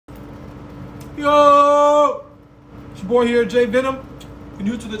Yo! It's your boy here, J Venom. If you're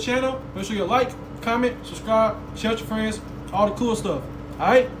new to the channel, make sure you like, comment, subscribe, share with your friends, all the cool stuff.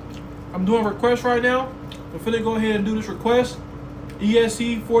 Alright? I'm doing a request right now. I'm finna go ahead and do this request.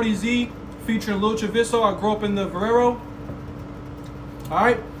 Ese 40'z featuring Lil Travieso. I grew up in the Varrio.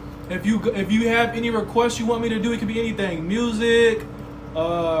 Alright? If you have any requests you want me to do, it could be anything. Music,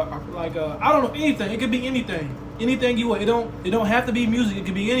 I don't know, anything. It could be anything. Anything you want. It don't have to be music, it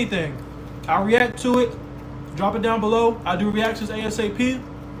could be anything. I'll react to it. Drop it down below. I do reactions ASAP.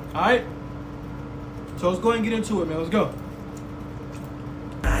 Alright? So let's go ahead and get into it, man. Let's go.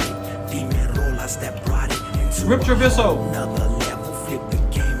 Rip Travieso.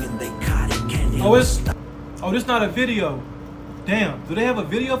 Oh, this not a video. Damn, do they have a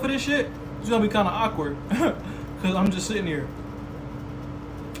video for this shit? It's gonna be kind of awkward because I'm just sitting here.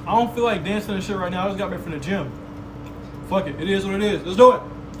 I don't feel like dancing and shit right now. I just got back from the gym. Fuck it, it is what it is. Let's do it.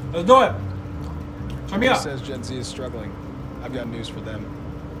 Let's do it. Turn me out. Says Gen Z is struggling. I've got news for them.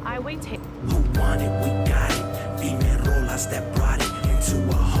 I wait. Who want it? We got it. Female rollers that brought it into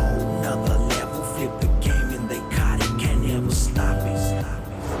a whole nother level. Flip the game and they caught it. Can't ever stop it.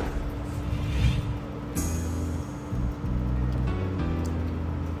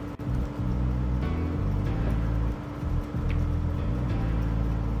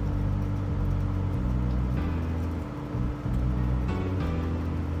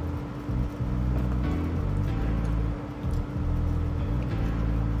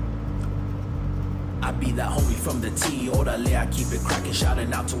 I be that homie from the T, orale, I keep it cracking,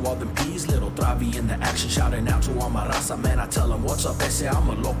 shouting out to all them P's, Lil Travieso in the action, shouting out to all my raza, man, I tell them what's up, Ese, I'm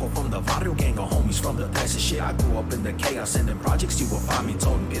a local from the Varrio, gang of homies from the 13'z shit, I grew up in the chaos, sending projects, you will find me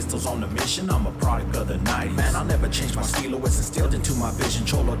toting pistols on the mission, I'm a product of the 90s, man, I'll never change my stilo, it's instilled into my vision,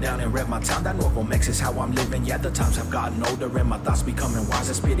 cholo down and rep my town, that Norfolk Mex is how I'm living, yeah, the times have gotten older, and my thoughts becoming wise,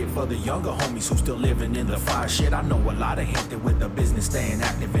 I spit it for the younger homies who still living in the fire, shit, I know a lot of gente with the business staying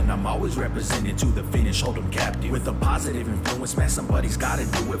active, and I'm always representing to the finish, hold them captive. With a positive influence, man, somebody's gotta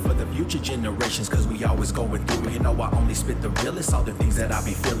do it for the future generations, cause we always going through it. You know, I only spit the realest, all the things that I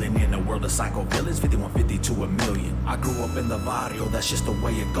be feeling in a world of psycho villains, 5150 to a million. I grew up in the Varrio, that's just the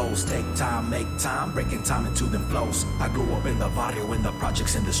way it goes. Take time, make time, breaking time into them flows. I grew up in the Varrio, in the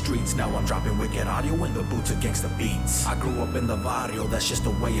projects, in the streets. Now I'm dropping wicked audio in the boots against the beats. I grew up in the Varrio, that's just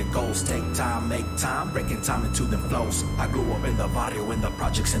the way it goes. Take time, make time, breaking time into them flows. I grew up in the Varrio, in the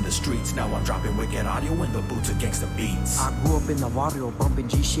projects, in the streets. Now I'm dropping wicked audio in the boots against the beats. I grew up in the Varrio, bumping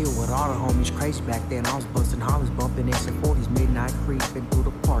G shit with all the homies. Crazy back then, I was busting hollies, bumping Ese 40'z, midnight creeping through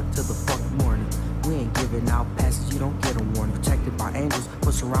the park till the fucking morning. We ain't giving out passes, you don't get a warning. Protected by angels,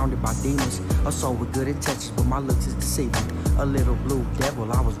 but surrounded by demons. A soul with good intentions, but my looks is deceiving. A little blue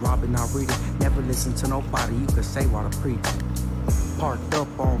devil, I was robbing, not reading. Never listen to nobody, you could say while I preach. Parked up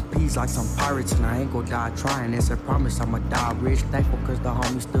on P's like some pirates, and I ain't gon' die trying. That's a promise, I'ma die rich. Thankful cause the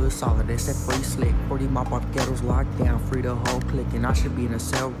homie stood solid. They said free slick. 40 mop up ghettos locked down, free the whole clique. And I should be in a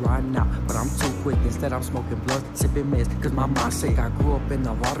cell right now, but I'm too quick. Instead I'm smoking blood, sipping mist, cause my mind's sick. I grew up in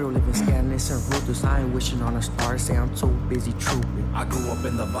the Varrio, living scandalous and ruthless. I ain't wishing on a star, say I'm too busy trooping. I grew up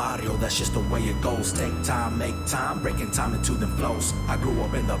in the Varrio, that's just the way it goes. Take time, make time, breaking time into them flows. I grew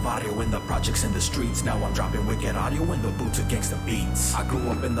up in the Varrio, in the projects, in the streets. Now I'm dropping wicked audio in the boots against the beats. I grew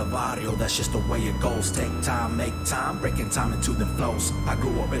up in the Varrio, that's just the way it goes. Take time, make time, breaking time into them flows. I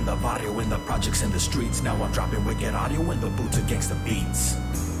grew up in the Varrio, in the projects, in the streets. Now I'm dropping wicked audio in the boots against the beats.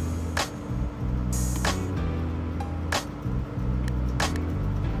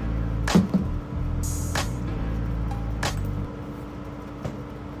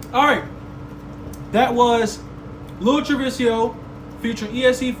 Alright, that was Lil Travieso featuring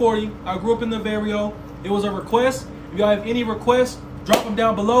Ese 40. I grew up in the Varrio. It was a request. If y'all have any requests, drop them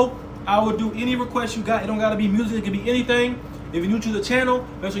down below. I will do any request you got. It don't gotta be music, it can be anything. If you're new to the channel,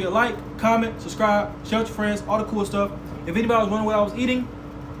 make sure you like, comment, subscribe, share with your friends, all the cool stuff. If anybody was wondering what I was eating,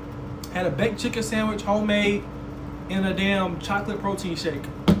 had a baked chicken sandwich, homemade, and a damn chocolate protein shake.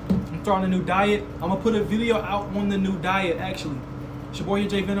 I'm starting a new diet. I'm gonna put a video out on the new diet actually. It's your boy here,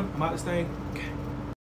 J Venom. I'm out this thing.